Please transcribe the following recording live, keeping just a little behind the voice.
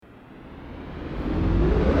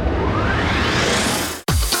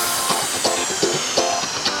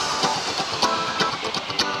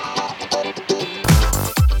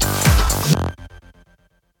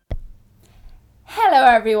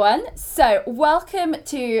everyone. So, welcome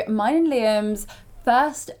to mine and Liam's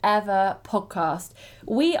first ever podcast.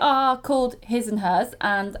 We are called His and Hers,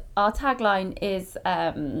 and our tagline is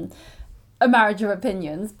a marriage of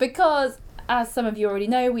opinions because, as some of you already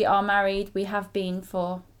know, we are married. We have been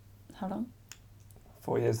for how long?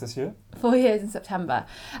 4 years this year. 4 years in September.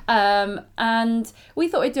 And we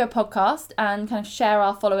thought we'd do a podcast and kind of share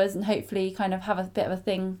our followers and hopefully kind of have a bit of a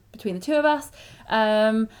thing between the two of us.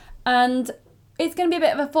 And it's going to be a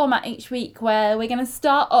bit of a format each week where we're going to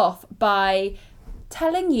start off by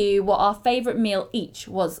telling you what our favourite meal each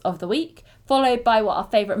was of the week, followed by what our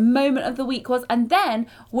favourite moment of the week was, and then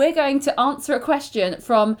we're going to answer a question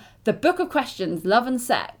from the Book of Questions, Love and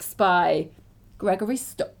Sex by Gregory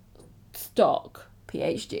Stock.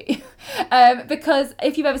 PhD. Because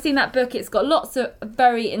if you've ever seen that book, it's got lots of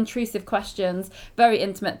very intrusive questions, very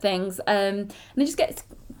intimate things, and you just get to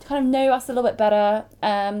kind of know us a little bit better.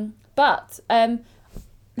 But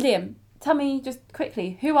Liam, tell me just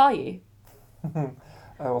quickly, who are you?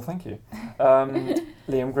 Well, thank you.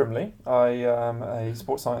 Liam Grimley. I am a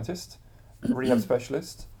sports scientist, rehab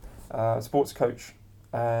specialist, sports coach,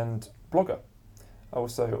 and blogger.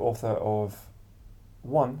 Also author of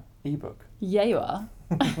one ebook. Yeah, you are.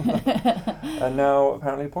 And now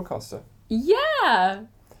apparently a podcaster. Yeah.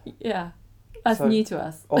 That's So, new to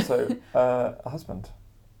us. Also a husband,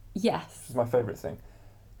 Yes. which is my favourite thing.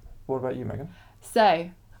 What about you, Megan?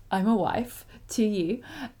 So, I'm a wife to you.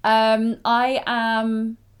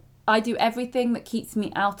 I do everything that keeps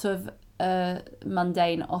me out of a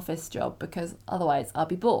mundane office job because otherwise I'll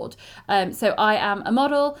be bored. So I am a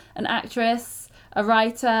model, an actress, a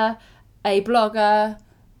writer, a blogger,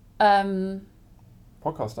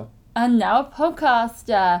 Podcaster. and now a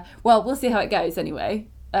podcaster. Well, we'll see how it goes anyway.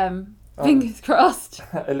 Fingers crossed.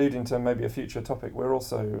 Alluding to maybe a future topic, we're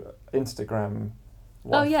also Instagram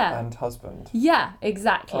wife and husband. Yeah,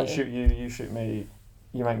 exactly. I shoot you, you shoot me,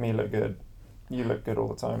 you make me look good, you look good all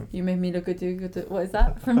the time. You made me look good, do good. What is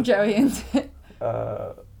that? From Joey and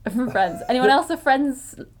from Friends. Anyone else a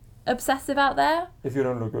Friends obsessive out there? If you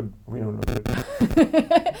don't look good, we don't look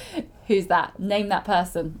good. Who's that? Name that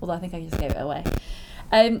person. Although I think I just gave it away.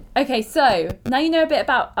 Okay, so now you know a bit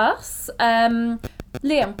about us.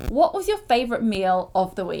 Liam, what was your favourite meal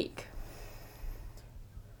of the week?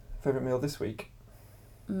 Favourite meal this week?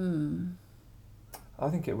 I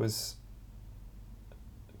think it was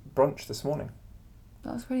brunch this morning.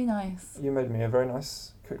 That was really nice. You made me a very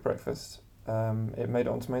nice quick breakfast. It made it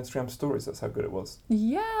onto my Instagram stories, that's how good it was.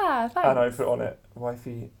 Yeah, thanks. And I put on it,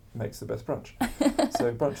 wifey makes the best brunch.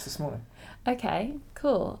 So brunch this morning. Okay,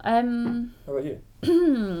 cool. How about you?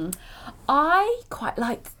 I quite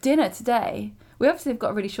liked dinner today. We obviously have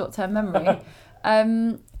got a really short-term memory.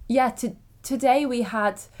 Today we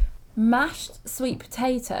had mashed sweet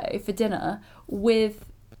potato for dinner with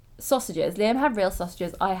sausages. Liam had real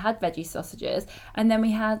sausages, I had veggie sausages, and then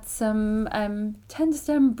we had some tender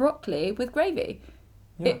stem broccoli with gravy.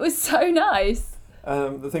 Yeah. It was so nice.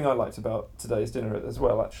 The thing I liked about today's dinner as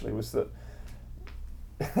well, actually, was that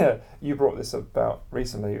you brought this about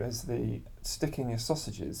recently, is the sticking your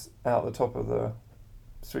sausages out the top of the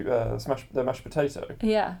mashed potato.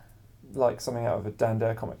 Yeah. Like something out of a Dan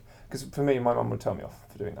Dare comic. Because for me, my mum would tell me off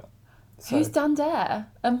for doing that. So, who's Dan Dare?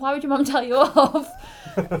 And why would your mum tell you off?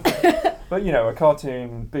 But a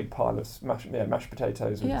cartoon, big pile of mashed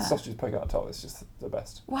potatoes with sausages poking out the top. It's just the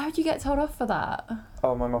best. Why would you get told off for that?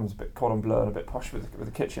 Oh, my mum's a bit cordon bleu and a bit posh with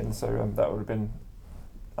the kitchen, so that would have been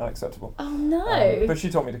unacceptable. Oh no! But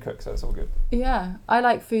she taught me to cook, so it's all good. Yeah, I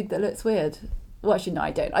like food that looks weird. Well, actually, no, I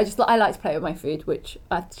don't. I like to play with my food, which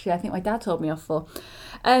actually I think my dad told me off for.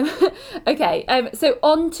 Okay, so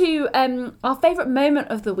on to our favourite moment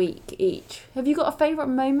of the week each. Have you got a favourite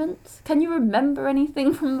moment? Can you remember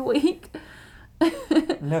anything from the week?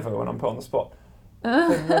 Never when I'm put on the spot.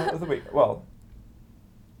 Favourite moment of the week? Well,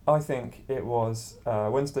 I think it was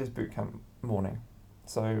Wednesday's boot camp morning.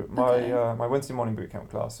 So my Wednesday morning boot camp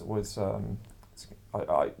class was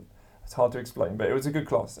it's hard to explain, but it was a good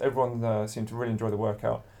class. Everyone seemed to really enjoy the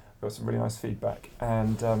workout. Got some really nice feedback,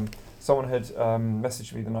 and someone had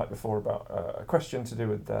messaged me the night before about a question to do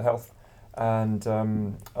with their health, and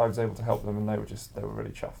I was able to help them, and they were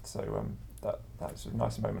really chuffed. So that was a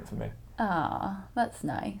nice moment for me. Ah, that's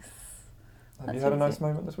nice. Have you had a nice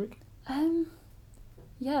moment this week?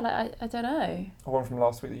 Yeah, I don't know. Or one from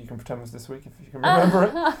last week that you can pretend was this week, if you can remember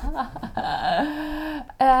it.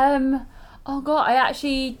 Oh God, I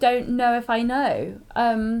actually don't know if I know.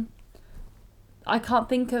 I can't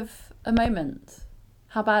think of a moment.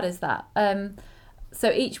 How bad is that?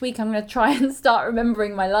 So each week I'm going to try and start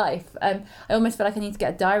remembering my life. I almost feel like I need to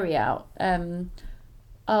get a diary out.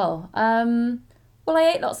 Well,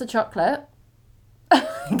 I ate lots of chocolate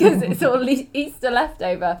because it's all Easter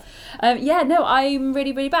leftover. Yeah, no, I'm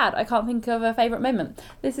really, really bad. I can't think of a favourite moment.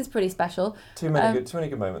 This is pretty special. Too many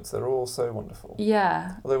good moments. They're all so wonderful.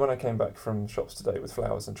 Yeah. Although when I came back from shops today with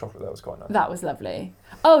flowers and chocolate, that was quite nice. That was lovely.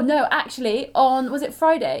 Oh, no, actually, was it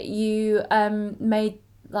Friday, you made,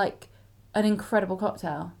 like, an incredible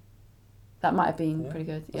cocktail. That might have been pretty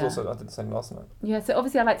good. Yeah. Also, I did the same last night. Yeah, so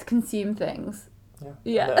obviously I like to consume things.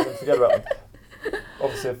 Yeah. And then forget about them.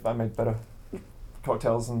 Obviously, if I made better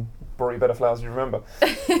cocktails and brought you better flowers, you remember.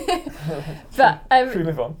 But should we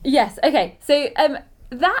move on? Yes. Okay. So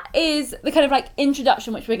that is the kind of like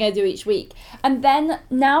introduction which we're going to do each week, and then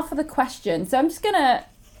now for the question. So I'm just gonna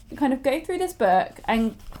kind of go through this book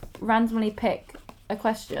and randomly pick a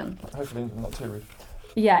question. Hopefully not too rude.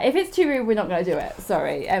 Yeah. If it's too rude, we're not going to do it.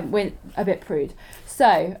 Sorry. We're a bit prude.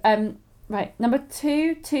 So right, number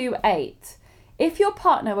 228. If your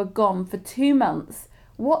partner were gone for 2 months,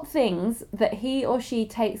 what things that he or she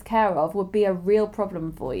takes care of would be a real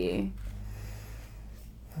problem for you?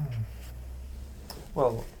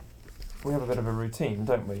 Well, we have a bit of a routine,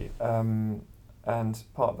 don't we? And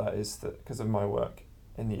part of that is that because of my work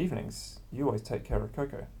in the evenings, you always take care of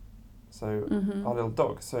Coco. So our little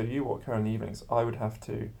dog. So you walk her in the evenings. I would have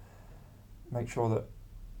to make sure that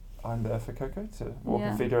I'm there for Coco to walk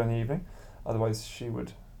and feed her in the evening. Otherwise, she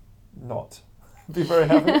would not be very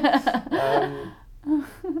happy.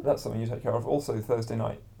 That's something you take care of. Also, Thursday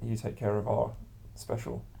night, you take care of our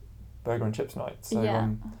special burger and chips night. So,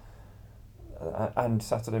 and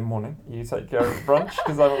Saturday morning, you take care of brunch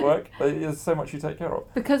because I'm at work. There's so much you take care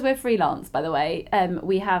of. Because we're freelance, by the way,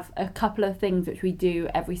 we have a couple of things which we do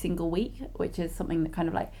every single week, which is something that kind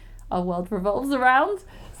of like our world revolves around.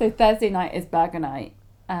 So Thursday night is burger night.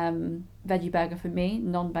 Veggie burger for me,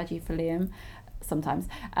 non-veggie for Liam, sometimes.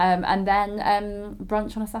 And then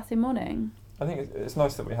brunch on a Saturday morning. I think it's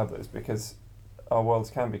nice that we have those because our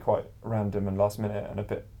worlds can be quite random and last minute and a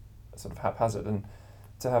bit sort of haphazard, and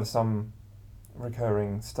to have some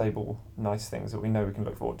recurring, stable, nice things that we know we can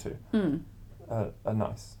look forward to are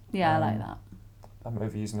nice. Yeah, I like that. I'm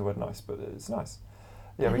overusing the word nice, but it's nice.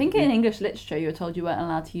 Yeah, I think in English literature you were told you weren't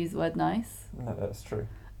allowed to use the word nice. No, that's true.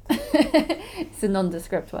 It's a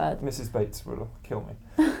nondescript word. Mrs. Bates will kill me.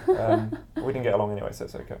 We didn't get along anyway, so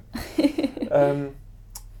it's okay.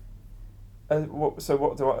 So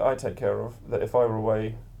what do I take care of? That if I were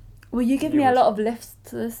away... Will you give me a lot of lifts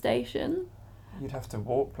to the station? You'd have to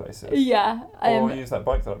walk places. Yeah. Or use that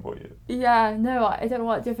bike that I bought you. Yeah, no, I don't know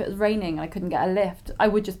what to do if it was raining and I couldn't get a lift. I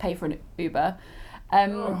would just pay for an Uber.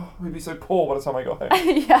 We'd be so poor by the time I got home.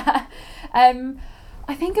 Yeah.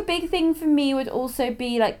 I think a big thing for me would also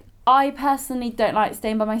be like, I personally don't like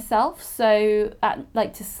staying by myself, so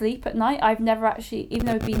to sleep at night. I've never actually, even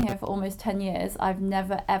though I've been here for almost 10 years, I've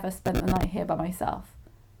never ever spent the night here by myself.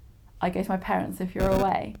 I go to my parents if you're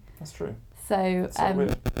away. That's true. So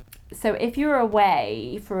so if you're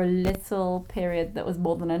away for a little period that was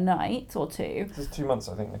more than a night or two... This is 2 months,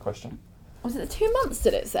 I think, the question. Was it 2 months,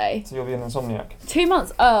 did it say? So you'll be an insomniac. 2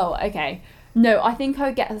 months? Oh, okay. No, I think I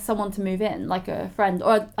would get someone to move in, like a friend,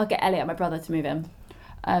 or I'll get Elliot, my brother, to move in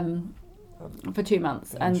for 2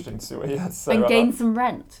 months. Interesting to see what he had to say and about gain that. some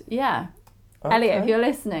rent. Yeah. Okay. Elliot, if you're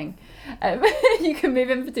listening, you can move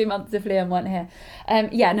in for 2 months if Liam weren't here.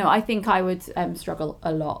 I think I would struggle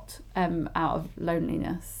a lot out of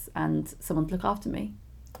loneliness and someone to look after me.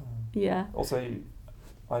 Yeah. Also,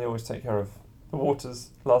 I always take care of the waters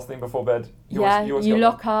last thing before bed. You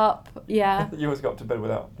lock up. Yeah. You always got to bed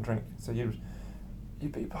without a drink, so you'd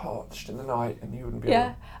be parched in the night and you wouldn't be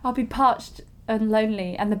able... I'll be parched and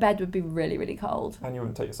lonely, and the bed would be really, really cold. And you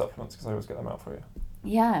wouldn't take your supplements because I always get them out for you.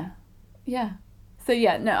 Yeah. So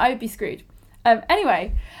I would be screwed.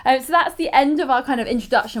 Anyway, so that's the end of our kind of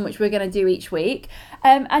introduction, which we're going to do each week.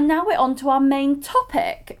 And now we're on to our main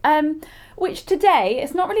topic, which today,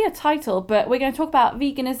 it's not really a title, but we're going to talk about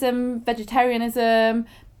veganism, vegetarianism,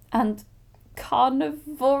 and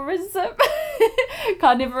carnivorism,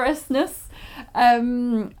 carnivorousness.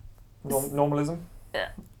 Normalism?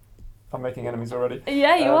 I'm making enemies already.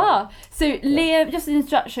 Yeah, you are. So Liam, just an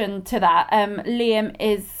introduction to that. Liam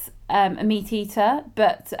is a meat eater,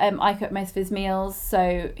 but I cook most of his meals,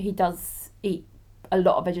 so he does eat a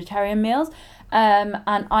lot of vegetarian meals. And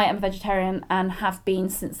I am a vegetarian and have been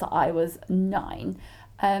since I was 9.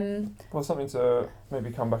 Well, something to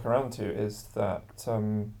maybe come back around to is that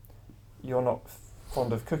you're not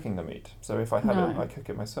fond of cooking the meat. So if I have it, I cook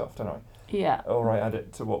it myself, don't I? Yeah. Or I add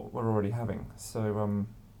it to what we're already having. So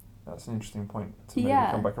That's an interesting point to maybe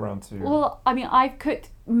Yeah. come back around to. Well, I mean, I've cooked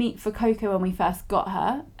meat for Coco when we first got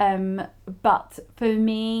her, but for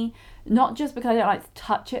me, not just because I don't like to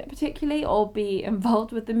touch it particularly or be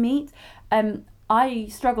involved with the meat, I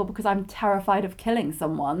struggle because I'm terrified of killing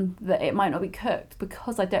someone that it might not be cooked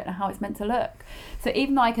because I don't know how it's meant to look. So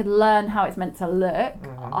even though I could learn how it's meant to look,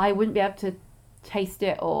 I wouldn't be able to taste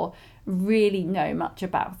it or really know much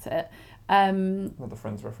about it. Another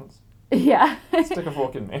Friends reference. Yeah. Stick a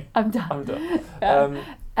fork in me. I'm done. I'm done.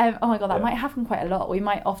 Oh my god, that yeah. might happen quite a lot. We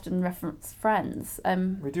might often reference Friends.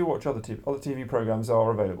 We do watch other TV programs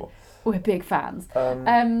are available. We're big fans.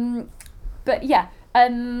 But yeah. But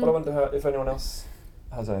I wonder if anyone else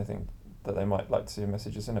has anything that they might like to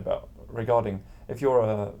message us in about regarding if you're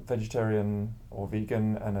a vegetarian or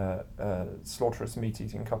vegan and a slaughterous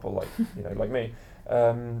meat-eating couple like me.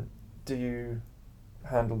 Do you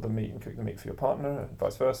handle the meat and cook the meat for your partner and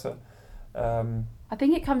vice versa? I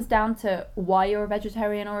think it comes down to why you're a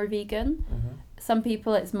vegetarian or a vegan. Some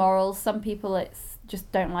people it's morals, some people it's just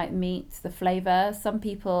don't like meat, the flavour. Some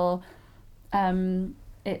people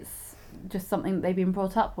it's just something that they've been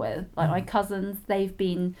brought up with. Like my cousins, they've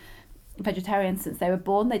been vegetarian since they were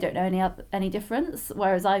born. They don't know any difference.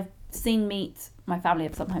 Whereas I've seen meat, my family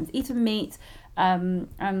have sometimes eaten meat,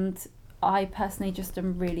 and I personally just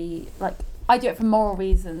am really like, I do it for moral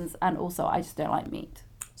reasons, and also I just don't like meat.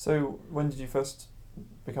 So when did you first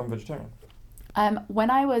become vegetarian? When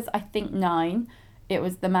I was, I think, 9, it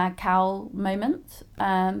was the mad cow moment.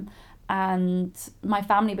 And my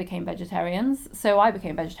family became vegetarians, so I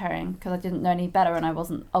became vegetarian because I didn't know any better and I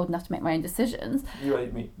wasn't old enough to make my own decisions. You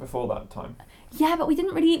ate meat before that time? Yeah, but we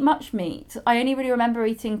didn't really eat much meat. I only really remember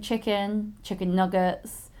eating chicken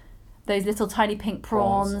nuggets, those little tiny pink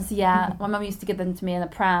prawns. Yeah, my mum used to give them to me in a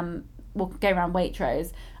pram, go around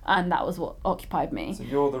Waitrose, and that was what occupied me. So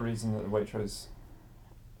you're the reason that the Waitrose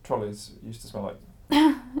trolleys used to smell like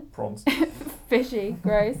prawns. Fishy,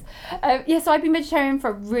 gross. So I've been vegetarian for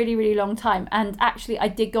a really, really long time, and actually I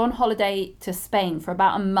did go on holiday to Spain for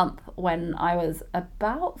about a month when I was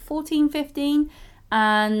about 14, 15,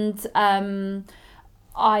 and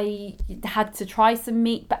I had to try some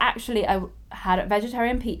meat, but actually I had a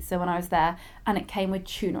vegetarian pizza when I was there, and it came with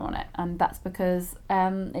tuna on it, and that's because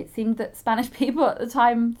it seemed that Spanish people at the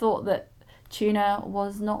time thought that tuna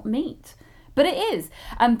was not meat. But it is,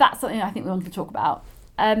 and that's something I think we wanted to talk about.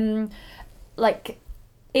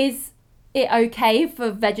 Is it okay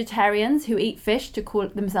for vegetarians who eat fish to call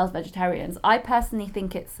themselves vegetarians? I personally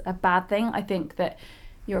think it's a bad thing. I think that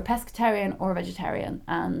you're a pescatarian or a vegetarian,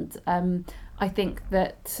 and I think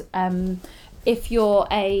that if you're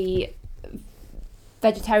a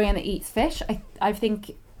vegetarian that eats fish, I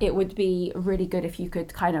think it would be really good if you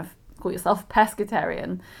could kind of call yourself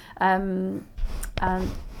pescatarian.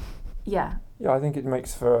 Yeah, I think it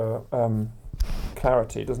makes for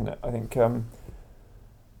clarity, doesn't it? I think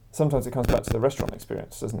sometimes it comes back to the restaurant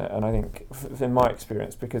experience, doesn't it? And I think in my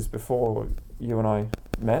experience, because before you and I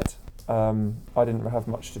met, I didn't have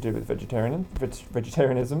much to do with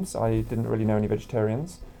vegetarianisms. I didn't really know any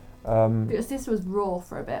vegetarians. But your sister was raw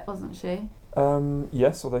for a bit, wasn't she?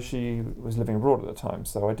 Yes, although she was living abroad at the time,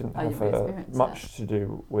 so I didn't have much to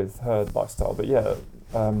do with her lifestyle. But yeah,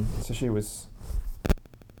 so she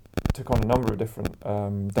took on a number of different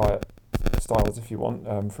diet styles, if you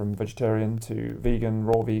want, from vegetarian to vegan,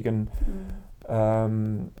 raw vegan.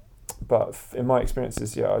 But in my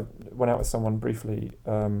experiences, I went out with someone briefly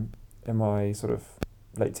in my sort of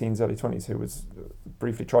late teens, early 20s, who was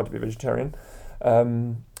briefly tried to be vegetarian.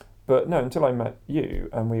 But no, until I met you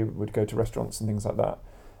and we would go to restaurants and things like that,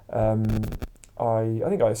 I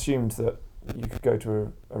think I assumed that you could go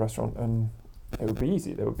to a restaurant and it would be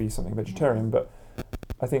easy. There would be something vegetarian, but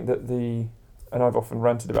I think that and I've often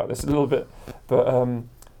ranted about this a little bit, but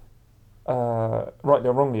rightly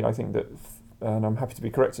or wrongly, I think that, and I'm happy to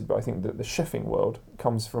be corrected, but I think that the chefing world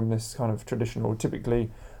comes from this kind of traditional,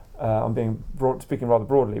 typically, I'm speaking rather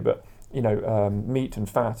broadly, but meat and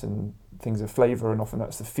fat and things of flavour, and often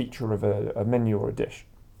that's the feature of a menu or a dish.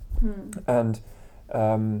 And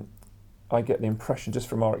I get the impression, just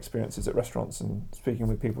from our experiences at restaurants and speaking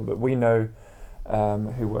with people that we know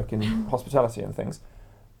who work in hospitality and things,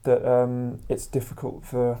 that it's difficult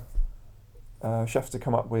for chefs to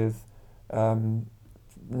come up with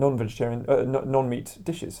non-vegetarian, non-meat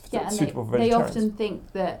dishes suitable for vegetarians. They often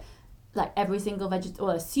think that every single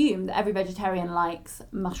assume that every vegetarian likes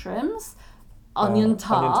mushrooms, onion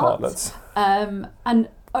tartlets, and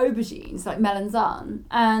aubergines, like melanzane.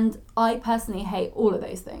 And I personally hate all of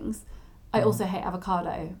those things. I also hate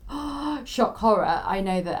avocado. Shock horror. I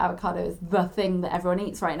know that avocado is the thing that everyone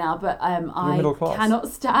eats right now, but I cannot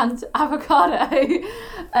stand avocado.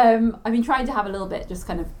 I've been trying to have a little bit just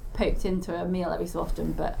kind of poked into a meal every so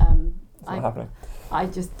often, but it's not happening. I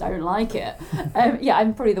just don't like it. Yeah,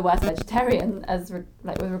 I'm probably the worst vegetarian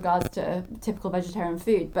with regards to typical vegetarian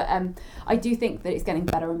food. But I do think that it's getting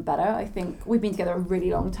better and better. I think we've been together a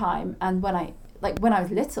really long time, and when I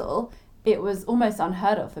was little, it was almost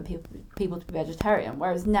unheard of for people to be vegetarian,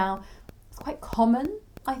 whereas now it's quite common.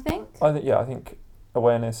 I think. I think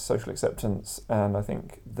awareness, social acceptance, and I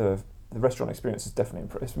think the restaurant experience has definitely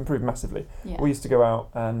improved massively. Yeah. We used to go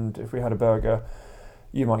out, and if we had a burger,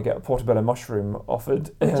 you might get a portobello mushroom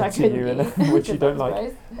offered to you, which you don't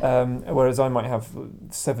like. Whereas I might have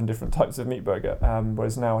 7 different types of meat burger.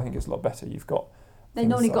 Whereas now I think it's a lot better. You've got they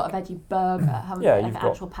normally got a veggie burger, haven't they? You've got an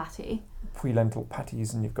actual patty. Pre-lentil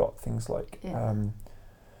patties, and you've got things like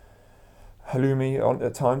halloumi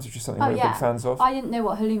at times, which is something we're big fans of. I didn't know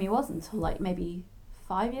what halloumi was until maybe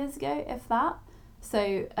 5 years ago, if that.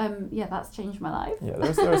 So that's changed my life. Yeah,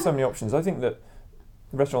 there are so many options. I think that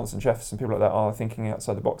restaurants and chefs and people like that are thinking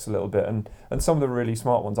outside the box a little bit, and some of the really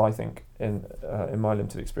smart ones, I think, in my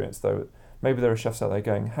limited experience, though, maybe there are chefs out there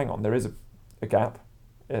going, hang on, there is a gap,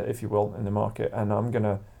 if you will, in the market, and I'm going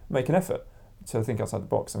to make an effort to think outside the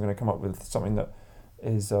box. I'm going to come up with something that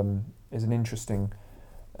is an interesting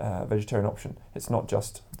vegetarian option. It's not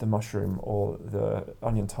just the mushroom or the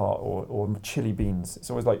onion tart or chili beans. It's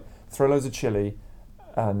always like throw loads of chili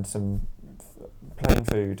and some plain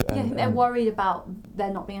food. I think they're worried about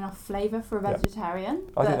there not being enough flavour for a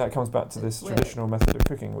vegetarian. I think that comes back to this traditional method of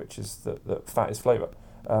cooking, which is that fat is flavour,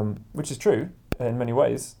 which is true in many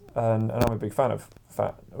ways, and I'm a big fan of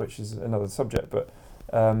fat, which is another subject, but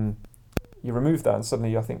you remove that and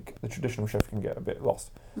suddenly I think the traditional chef can get a bit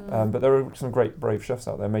lost. But there are some great, brave chefs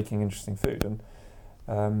out there making interesting food,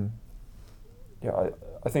 and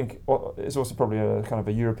I think it's also probably a kind of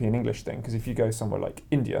a European English thing, because if you go somewhere like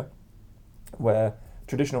India, where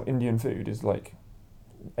traditional Indian food is like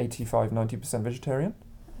 85-90% vegetarian.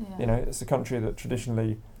 Yeah. It's a country that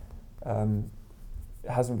traditionally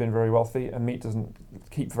hasn't been very wealthy, and meat doesn't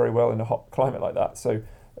keep very well in a hot climate like that. So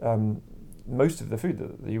most of the food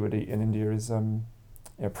that you would eat in India is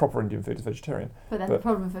proper Indian food is vegetarian. But then the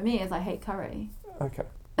problem for me is I hate curry. Okay.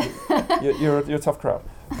 you're a tough crowd.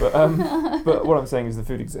 But but what I'm saying is the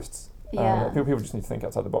food exists. Yeah. People just need to think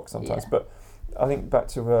outside the box sometimes. Yeah. But I think back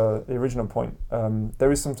to the original point,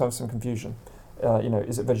 there is sometimes some confusion.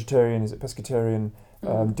 Is it vegetarian? Is it pescatarian?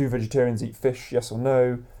 Do vegetarians eat fish? Yes or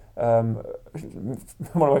no?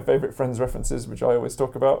 One of my favourite Friends references, which I always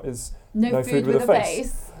talk about, is no food with a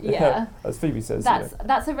face. Yeah. As Phoebe says.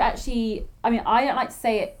 That's actually, I mean, I don't like to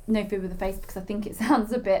say it, no food with a face, because I think it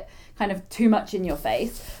sounds a bit kind of too much in your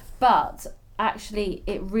face. But actually,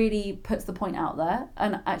 it really puts the point out there,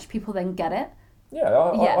 and actually people then get it. Yeah,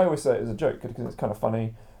 I always say it as a joke because it's kind of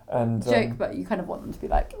funny. And but you kind of want them to be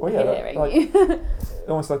hearing you.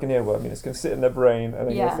 Almost like an earworm, it's going to sit in their brain, and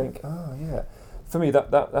then you'll think, oh yeah. For me,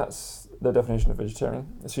 that's the definition of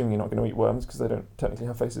vegetarian, assuming you're not going to eat worms because they don't technically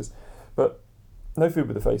have faces. But no food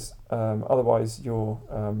with a face. Otherwise, you're,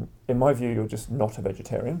 in my view, you're just not a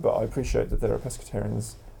vegetarian. But I appreciate that there are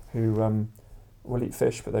pescatarians who will eat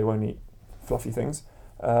fish, but they won't eat fluffy things.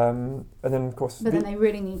 And then, of course... But then they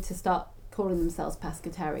really need to start calling themselves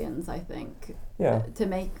pescatarians, I think. Yeah. To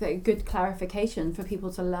make a good clarification for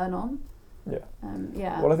people to learn on.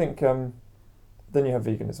 Yeah. Well, I think then you have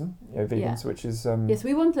veganism, vegans, which is... Yes,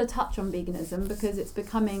 we wanted to touch on veganism because it's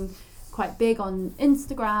becoming quite big on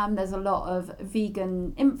Instagram. There's a lot of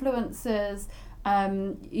vegan influencers.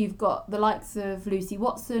 You've got the likes of Lucy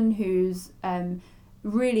Watson, who's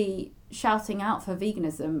really shouting out for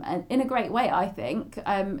veganism, and in a great way, I think.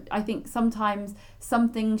 I think sometimes some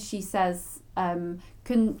things she says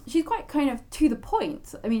she's quite kind of to the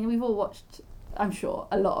point. I mean, we've all watched, I'm sure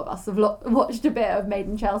a lot of us have watched a bit of Made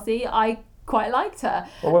in Chelsea. I quite liked her.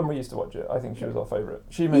 Well, when we used to watch it, I think she was our favourite.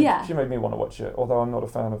 She made me want to watch it, although I'm not a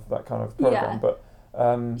fan of that kind of programme. But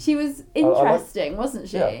she was interesting, wasn't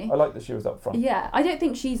she? Yeah, I like that she was up front. Yeah, I don't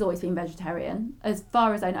think she's always been vegetarian. As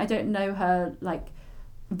far as I don't know her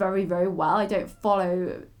very, very well. I don't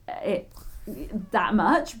follow it that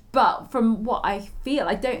much, but from what I feel,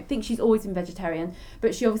 I don't think she's always been vegetarian,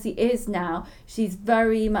 but she obviously is now. She's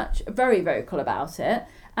very vocal about it,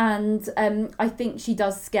 and I think she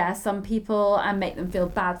does scare some people and make them feel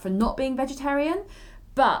bad for not being vegetarian.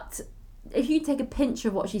 But if you take a pinch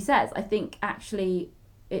of what she says, I think actually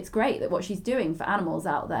it's great that what she's doing for animals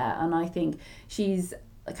out there, and I think she's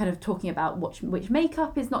kind of talking about which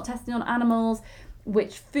makeup is not tested on animals,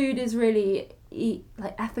 which food is really eat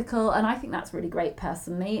like ethical, and I think that's really great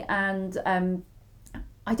personally. And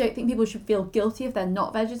I don't think people should feel guilty if they're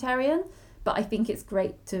not vegetarian, but I think it's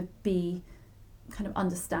great to be kind of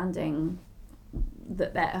understanding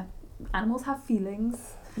that their animals have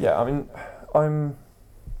feelings. Yeah, I mean,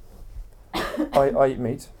 I eat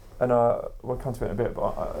meat, and we'll come to it in a bit,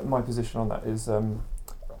 but my position on that is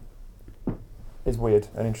weird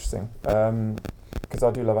and interesting, because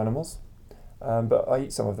I do love animals, but I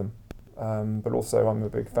eat some of them. But also I'm a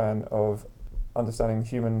big fan of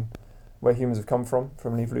understanding where humans have come from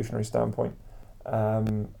an evolutionary standpoint.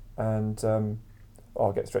 I'll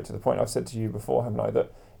get straight to the point. I've said to you before, haven't I,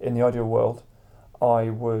 that in the ideal world, I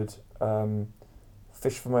would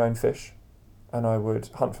fish for my own fish, and I would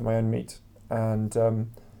hunt for my own meat, and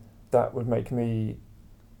that would make me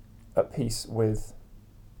at peace with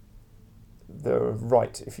the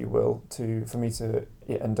right, if you will, for me to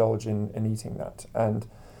indulge in eating that. And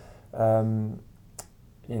for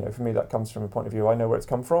me, that comes from a point of view. I know where it's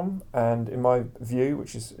come from, and in my view,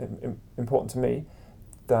 which is important to me,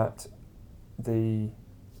 that the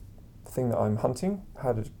thing that I'm hunting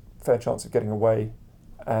had a fair chance of getting away,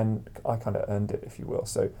 and I kind of earned it, if you will.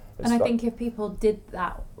 So, and I think if people did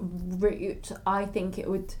that route, I think it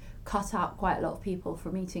would cut out quite a lot of people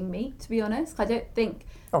from eating meat, to be honest. I don't think...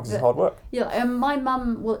 Oh, because it's hard work. Yeah, and my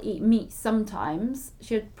mum will eat meat sometimes.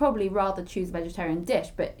 She'd probably rather choose a vegetarian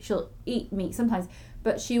dish, but she'll eat meat sometimes.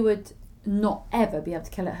 But she would not ever be able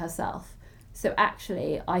to kill it herself. So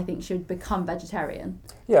actually, I think she would become vegetarian.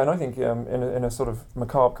 Yeah, and I think in a sort of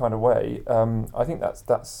macabre kind of way, I think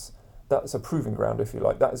that's a proving ground, if you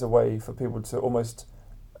like. That is a way for people to almost,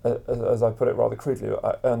 as I put it rather crudely,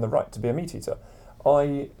 earn the right to be a meat eater.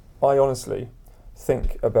 I honestly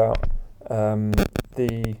think about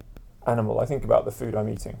the animal. I think about the food I'm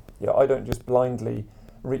eating. Yeah, I don't just blindly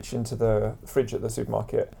reach into the fridge at the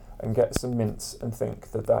supermarket and get some mince and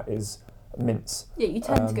think that is mince. Yeah, you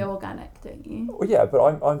tend to go organic, don't you? Well, yeah,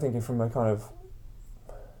 but I'm thinking from a kind of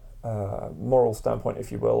moral standpoint,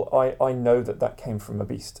 if you will. I know that came from a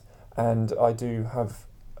beast, and I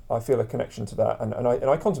feel a connection to that, and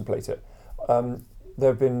I contemplate it. There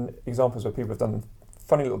have been examples where people have done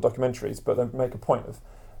funny little documentaries, but they make a point of,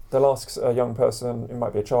 they'll ask a young person, it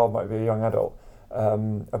might be a child, might be a young adult,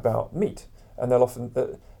 about meat, and they'll often,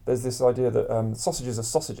 there's this idea that sausages are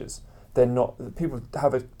sausages. They're not, people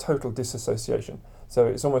have a total disassociation. So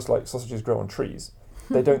it's almost like sausages grow on trees.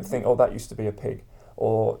 They don't think, oh, that used to be a pig,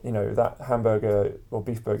 or, that hamburger or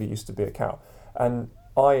beef burger used to be a cow. And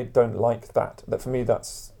I don't like that. That for me,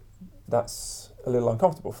 that's a little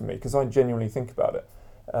uncomfortable for me, because I genuinely think about it.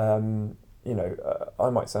 I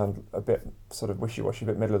might sound a bit sort of wishy-washy, a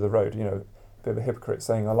bit middle of the road, a bit of a hypocrite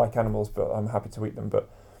saying I like animals, but I'm happy to eat them. But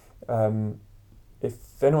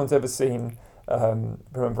if anyone's ever seen,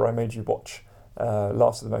 remember I made you watch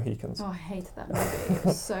Last of the Mohicans. Oh, I hated that movie. It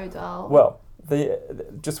was so dull. Well,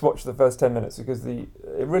 just watch the first 10 minutes, because it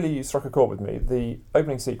really struck a chord with me. The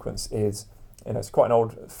opening sequence is, it's quite an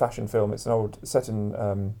old-fashioned film. It's set in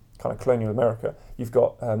kind of colonial America. You've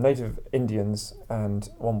got native Indians and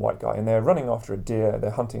one white guy, and they're running after a deer.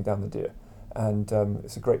 They're hunting down the deer, and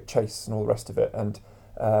it's a great chase and all the rest of it. And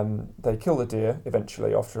they kill the deer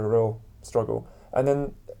eventually after a real struggle. And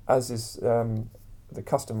then, as is the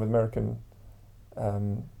custom with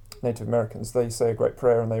Native Americans, they say a great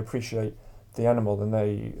prayer and they appreciate the animal, and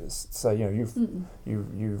they say,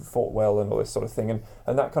 you fought well and all this sort of thing, and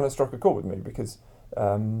that kind of struck a chord with me, because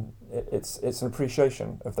it's an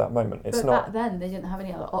appreciation of that moment. It's but not. Back then they didn't have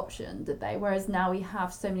any other option, did they? Whereas now we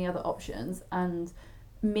have so many other options, and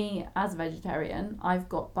me as a vegetarian, I've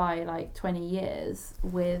got by like 20 years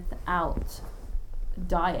without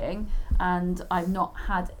dying, and I've not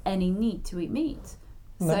had any need to eat meat.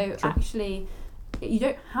 No, so true. Actually, you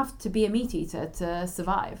don't have to be a meat eater to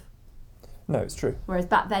survive. No, it's true. Whereas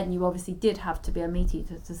back then you obviously did have to be a meat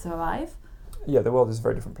eater to survive. Yeah, the world is a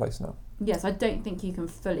very different place now. Yes, I don't think you can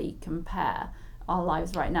fully compare our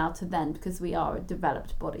lives right now to then, because we are a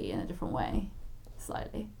developed body in a different way,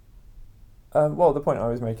 slightly. Well, the point I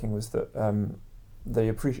was making was that I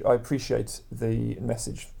appreciate the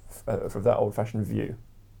message from that old-fashioned view,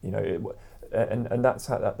 and that's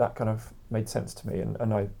how that kind of made sense to me,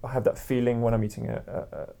 and I have that feeling when I'm eating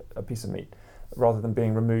a piece of meat, rather than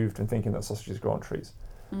being removed and thinking that sausages grow on trees.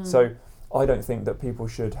 So I don't think that people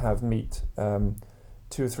should have meat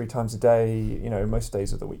 2 or 3 times a day, most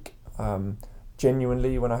days of the week.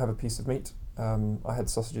 Genuinely, when I have a piece of meat, I had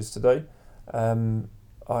sausages today,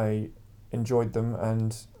 I enjoyed them,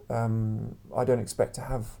 and I don't expect to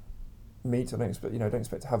have meat. I don't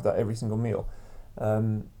expect to have that every single meal.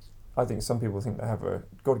 I think some people think they have a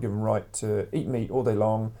God-given right to eat meat all day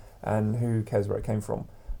long, and who cares where it came from.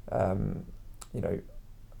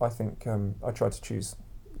 I think I try to choose,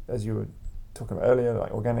 as you were talking about earlier,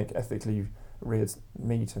 like organic, ethically reared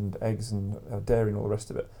meat and eggs and dairy and all the rest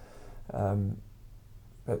of it.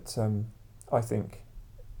 But I think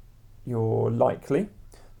you're likely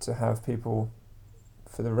to have people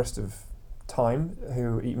for the rest of time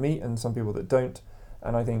who eat meat and some people that don't.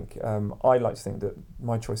 And I think I like to think that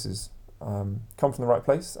my choices come from the right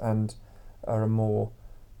place and are a more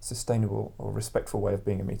sustainable or respectful way of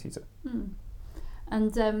being a meat eater.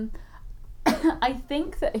 And I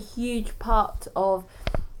think that a huge part of,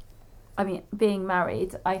 being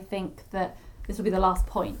married, I think that this will be the last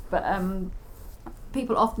point, but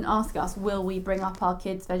people often ask us, will we bring up our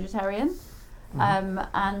kids vegetarian?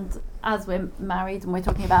 And as we're married and we're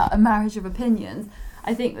talking about a marriage of opinions,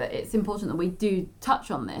 I think that it's important that we do touch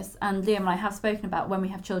on this. And Liam and I have spoken about when we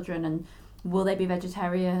have children and will they be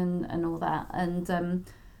vegetarian and all that. And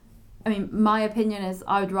my opinion is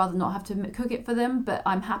I would rather not have to cook it for them, but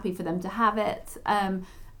I'm happy for them to have it.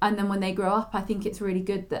 And then when they grow up, I think it's really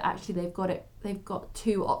good that actually they've got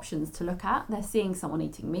two options to look at. They're seeing someone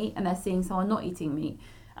eating meat and they're seeing someone not eating meat,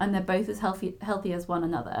 and they're both as healthy as one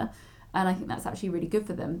another. And I think that's actually really good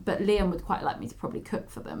for them. But Liam would quite like me to probably cook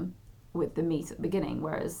for them with the meat at the beginning,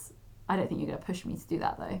 whereas I don't think you're going to push me to do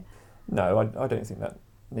that, though. No, I don't think that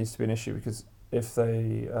needs to be an issue, because if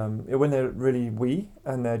they, when they're really wee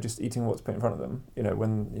and they're just eating what's put in front of them,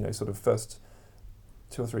 when, sort of first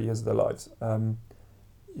 2 or 3 years of their lives,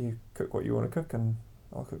 you cook what you want to cook and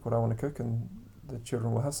I'll cook what I want to cook and the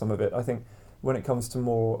children will have some of it. I think when it comes to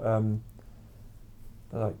more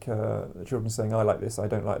the children saying, I like this, I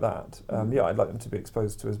don't like that, I'd like them to be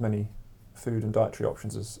exposed to as many food and dietary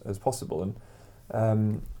options as possible.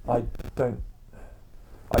 And I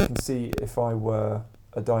can see if I were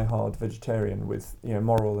a die-hard vegetarian with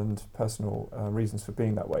moral and personal reasons for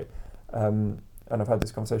being that way, and I've had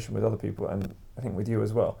this conversation with other people and I think with you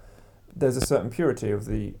as well, there's a certain purity of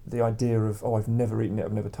the idea of, I've never eaten it,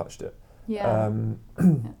 I've never touched it.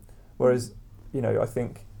 Whereas I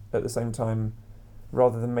think at the same time,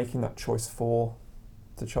 rather than making that choice for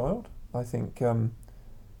the child, I think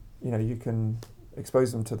you can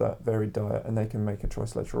expose them to that varied diet and they can make a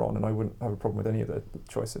choice later on, and I wouldn't have a problem with any of the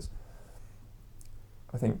choices.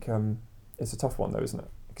 I think it's a tough one though, isn't it?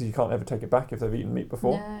 Because you can't ever take it back if they've eaten meat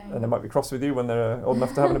before, and they might be cross with you when they're old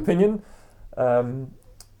enough to have an opinion.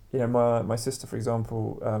 My sister, for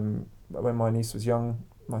example, when my niece was young,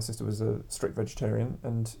 my sister was a strict vegetarian,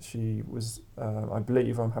 and she was, I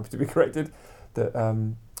believe, I'm happy to be corrected, that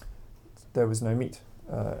there was no meat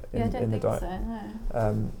in the diet.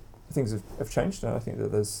 So, things have changed, and I think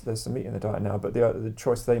that there's some meat in the diet now, but the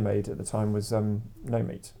choice they made at the time was no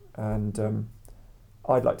meat, and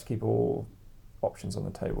I'd like to keep all options on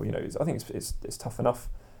the table. I think it's tough enough.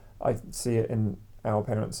 I see it in our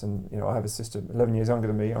parents, and I have a sister 11 years younger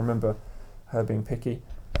than me. I remember her being picky,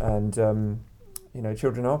 and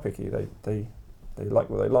children are picky. They like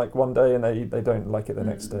what they like one day and they don't like it the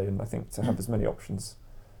next day, and I think to have as many options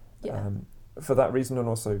for that reason, and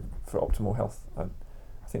also for optimal health, I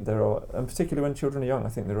think there are, and particularly when children are young, I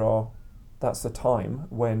think that's the time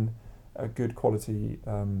when a good quality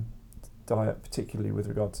diet, particularly with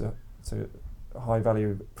regard to high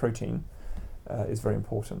value protein, is very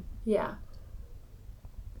important. Yeah.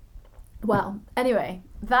 Well, anyway,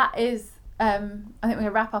 that is, I think we're going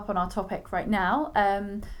to wrap up on our topic right now.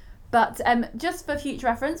 But just for future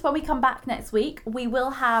reference, when we come back next week, we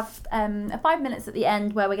will have 5 minutes at the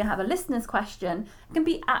end where we're going to have a listener's question. It can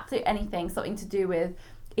be absolutely anything, something to do with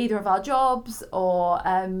either of our jobs or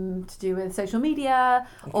to do with social media.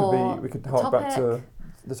 We could hark back to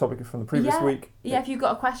the topic from the previous week. Yeah, if you've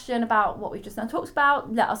got a question about what we've just now talked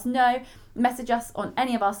about, let us know. Message us on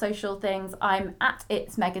any of our social things. I'm at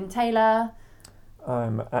It's Megan Taylor.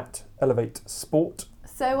 I'm at Elevate Sport.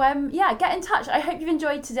 So get in touch. I hope you've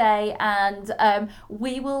enjoyed today, and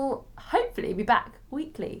we will hopefully be back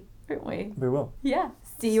weekly, won't we? We will. Yeah.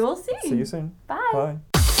 See you all soon. See you soon. Bye. Bye.